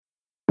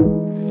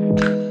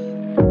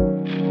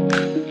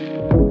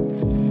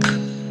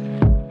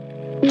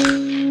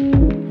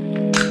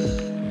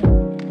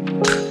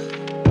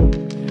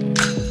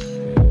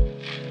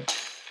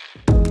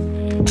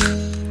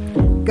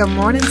Good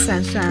morning,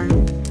 sunshine.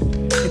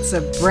 It's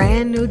a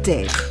brand new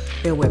day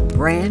filled with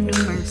brand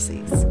new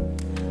mercies.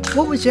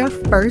 What was your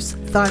first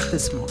thought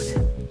this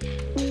morning?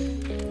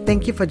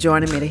 Thank you for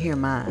joining me to hear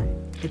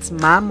mine. It's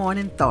My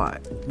Morning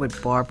Thought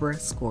with Barbara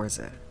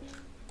Scorza.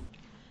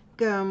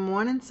 Good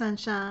morning,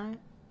 sunshine.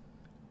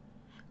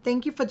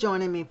 Thank you for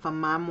joining me for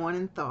My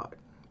Morning Thought.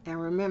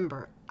 And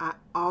remember, I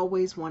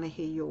always want to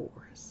hear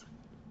yours.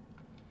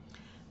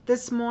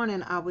 This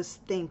morning I was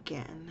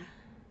thinking,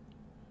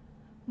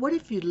 what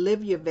if you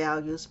live your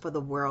values for the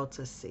world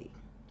to see?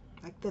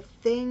 Like the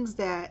things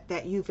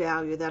that you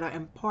value, that are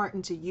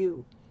important to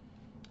you,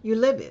 you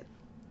live it.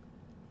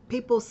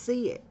 People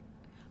see it.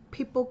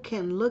 People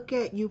can look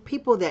at you,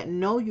 people that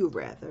know you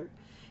rather,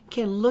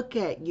 can look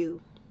at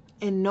you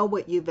and know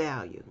what you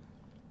value.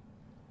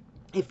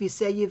 If you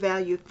say you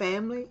value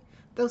family,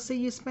 they'll see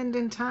you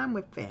spending time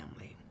with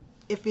family.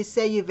 If you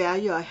say you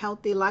value a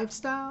healthy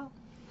lifestyle,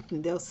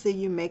 they'll see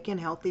you making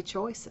healthy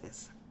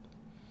choices.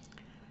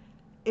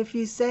 If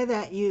you say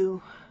that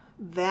you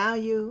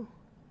value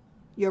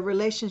your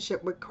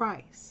relationship with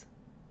Christ,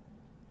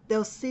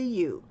 they'll see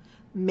you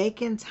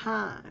making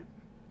time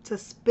to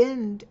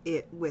spend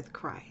it with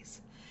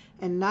Christ.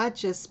 And not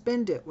just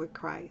spend it with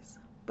Christ,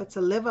 but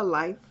to live a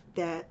life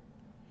that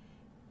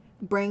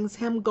brings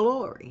Him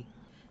glory.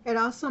 It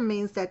also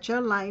means that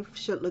your life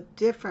should look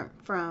different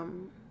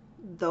from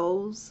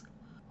those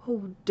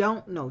who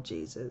don't know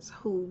Jesus,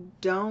 who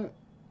don't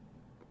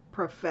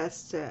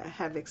profess to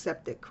have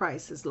accepted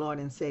Christ as Lord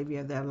and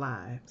Savior of their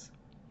lives.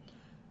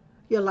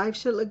 Your life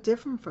should look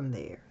different from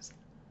theirs.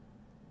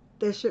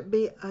 There should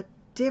be a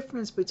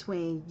difference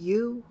between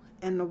you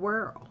and the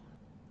world.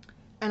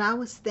 And I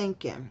was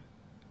thinking,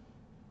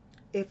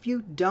 if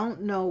you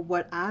don't know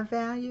what I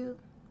value,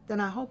 then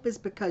I hope it's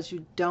because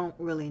you don't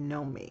really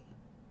know me.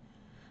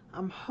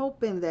 I'm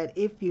hoping that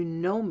if you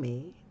know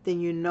me, then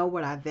you know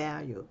what I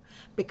value,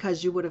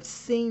 because you would have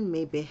seen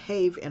me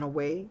behave in a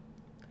way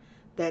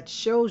that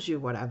shows you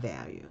what I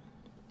value.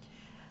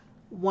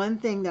 One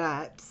thing that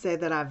I say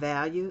that I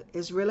value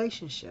is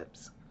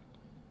relationships.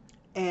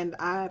 And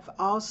I've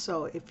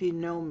also, if you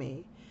know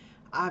me,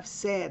 I've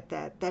said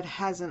that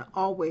hasn't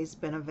always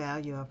been a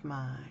value of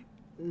mine,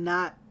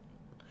 not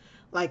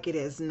like it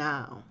is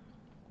now.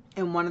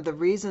 And one of the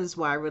reasons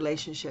why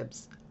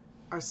relationships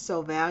are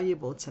so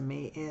valuable to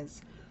me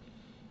is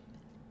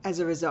as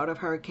a result of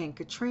Hurricane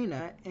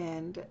Katrina,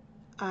 and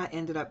I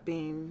ended up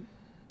being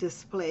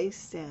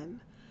displaced and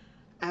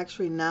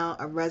actually now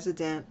a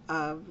resident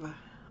of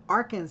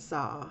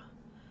Arkansas,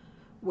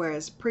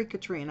 whereas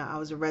pre-Katrina I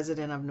was a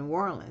resident of New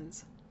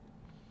Orleans.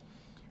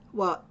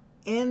 Well,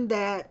 in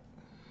that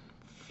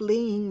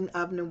fleeing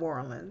of New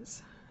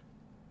Orleans,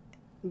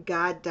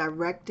 God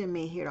directed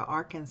me here to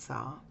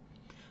Arkansas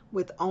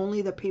with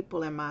only the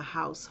people in my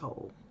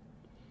household.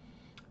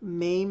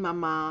 Me, my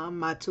mom,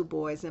 my 2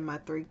 boys, and my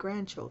 3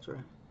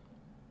 grandchildren.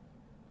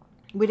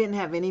 We didn't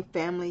have any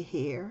family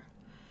here,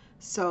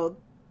 so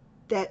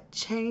that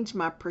changed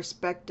my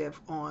perspective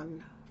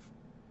on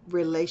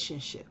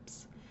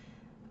relationships.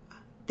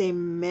 They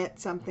meant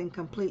something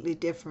completely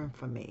different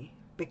for me,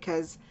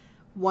 because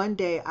one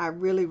day I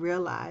really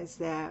realized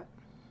that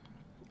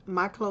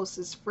my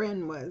closest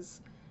friend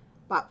was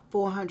about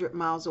 400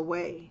 miles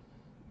away.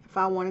 If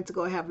I wanted to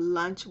go have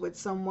lunch with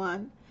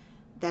someone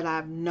that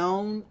I've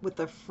known with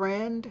a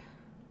friend,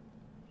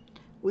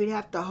 we'd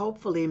have to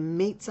hopefully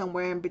meet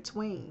somewhere in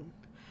between.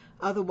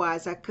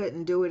 Otherwise, I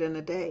couldn't do it in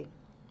a day.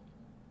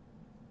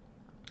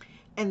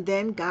 And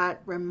then God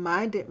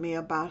reminded me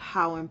about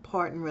how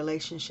important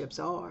relationships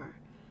are.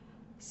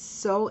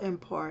 So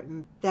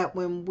important that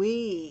when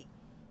we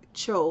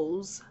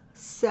chose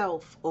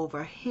self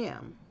over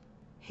Him,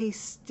 He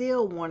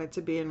still wanted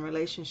to be in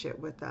relationship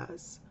with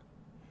us.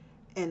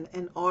 And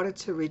in order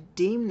to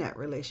redeem that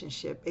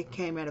relationship, it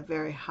came at a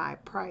very high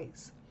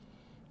price.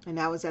 And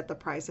that was at the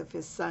price of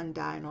His Son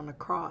dying on the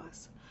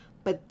cross.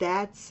 But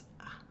that's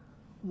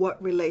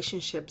what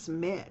relationships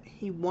meant.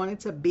 He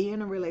wanted to be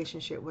in a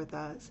relationship with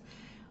us,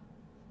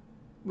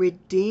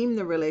 redeem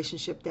the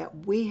relationship that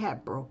we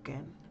had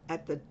broken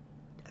at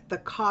the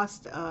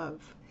cost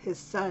of His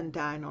Son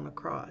dying on the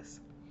cross.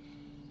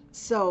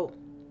 So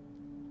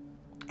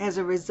as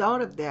a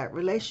result of that,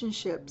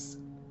 relationships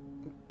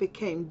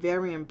became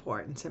very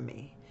important to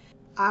me.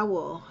 I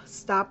will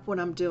stop what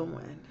I'm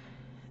doing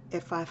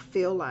if I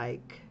feel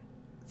like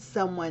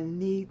someone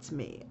needs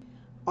me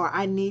or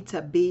I need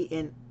to be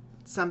in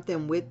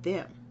something with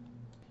them.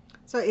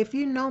 So if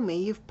you know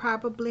me, you've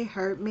probably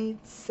heard me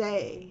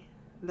say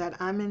that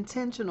I'm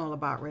intentional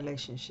about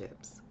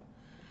relationships.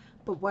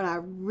 But what I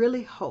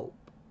really hope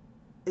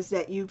is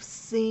that you've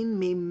seen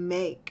me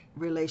make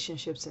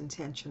relationships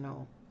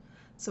intentional.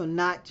 So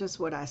not just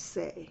what I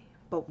say,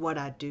 but what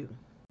I do.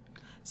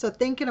 So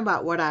thinking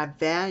about what I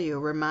value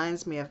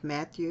reminds me of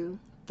Matthew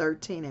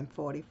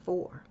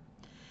 13:44.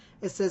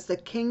 It says, "The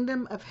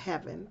kingdom of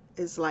heaven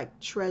is like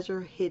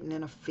treasure hidden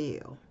in a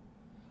field.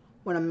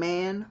 When a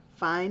man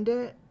find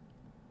it,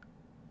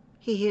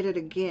 he hid it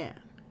again.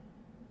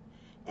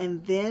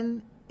 And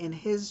then in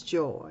his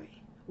joy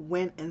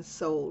went and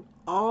sold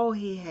all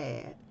he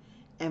had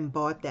and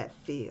bought that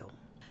field.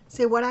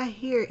 See, what I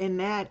hear in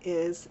that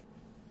is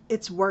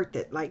it's worth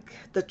it. Like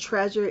the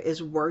treasure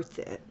is worth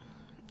it.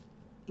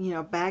 You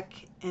know, back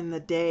in the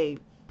day,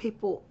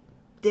 people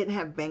didn't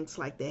have banks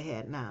like they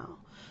had now.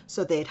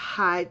 So they'd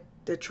hide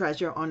the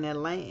treasure on their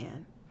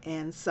land.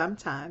 And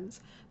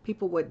sometimes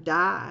people would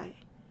die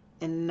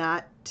and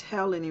not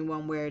tell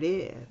anyone where it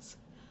is.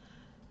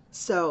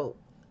 So,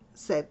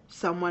 say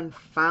someone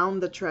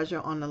found the treasure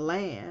on the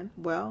land.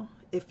 Well,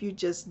 if you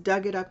just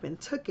dug it up and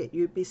took it,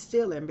 you'd be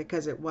stealing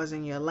because it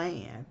wasn't your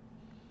land.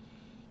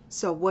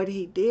 So what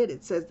he did,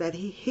 it says that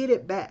he hid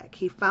it back.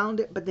 He found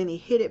it, but then he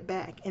hid it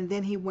back. And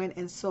then he went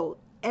and sold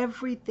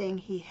everything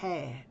he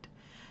had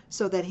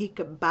so that he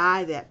could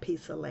buy that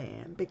piece of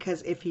land.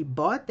 Because if he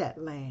bought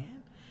that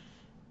land,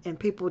 and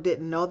people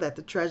didn't know that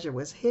the treasure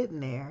was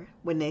hidden there,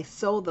 when they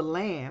sold the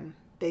land,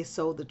 they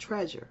sold the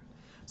treasure.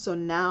 So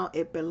now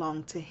it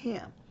belonged to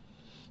him.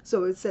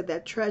 So it said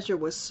that treasure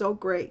was so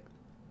great,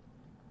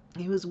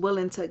 he was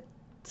willing to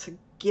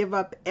give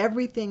up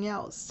everything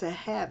else to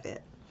have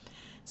it.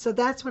 So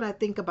that's what I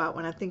think about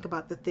when I think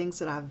about the things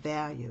that I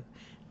value,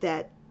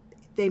 that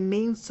they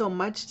mean so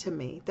much to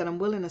me that I'm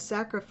willing to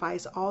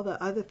sacrifice all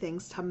the other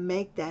things to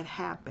make that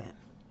happen.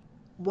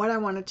 What I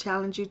want to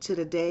challenge you to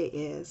today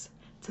is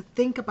to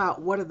think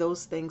about what are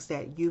those things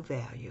that you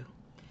value.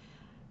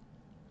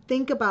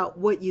 Think about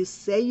what you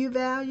say you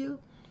value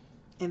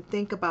and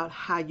think about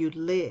how you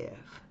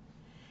live.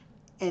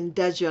 And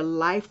does your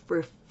life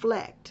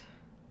reflect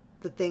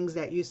the things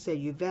that you say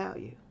you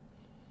value?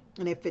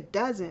 And if it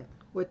doesn't,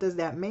 what does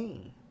that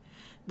mean?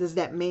 Does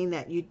that mean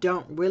that you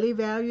don't really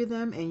value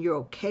them and you're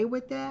okay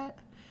with that?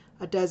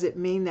 Or does it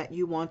mean that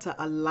you want to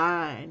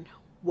align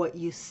what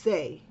you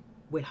say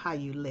with how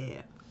you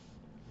live?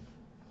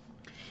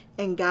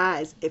 And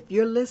guys, if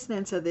you're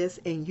listening to this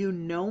and you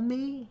know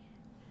me,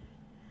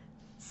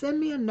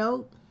 send me a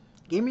note,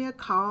 give me a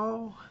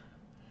call,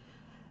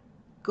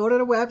 go to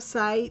the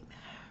website.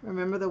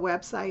 Remember, the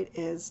website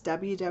is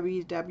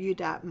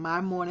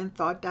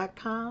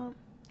www.mymorningthought.com.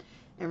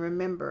 And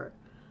remember,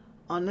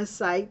 on the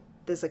site,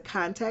 there's a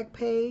contact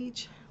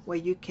page where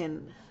you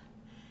can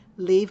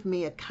leave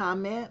me a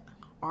comment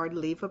or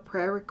leave a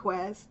prayer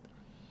request.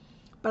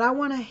 But I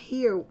want to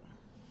hear,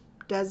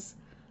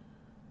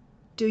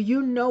 do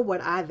you know what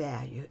I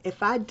value?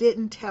 If I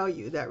didn't tell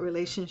you that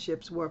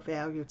relationships were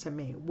value to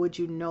me, would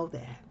you know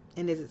that?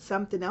 And is it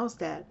something else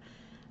that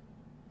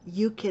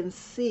you can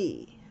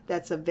see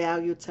that's a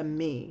value to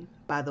me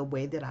by the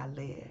way that I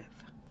live?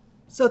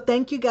 So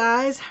thank you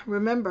guys.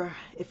 Remember,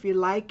 if you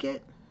like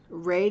it,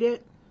 rate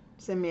it,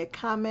 send me a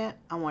comment.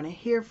 I want to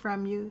hear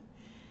from you.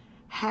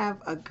 Have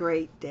a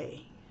great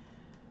day.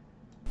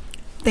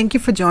 Thank you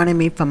for joining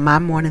me for My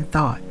Morning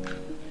Thought.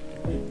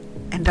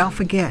 And don't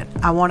forget,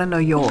 I want to know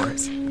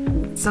yours.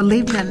 So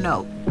leave me a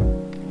note.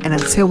 And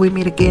until we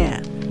meet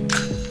again,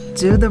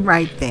 do the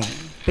right thing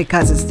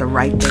because it's the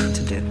right thing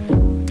to do.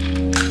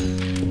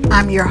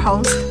 I'm your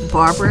host,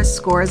 Barbara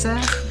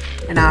Scorza,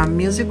 and our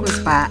music was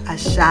by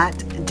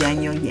Ashat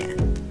Daniel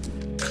Yen.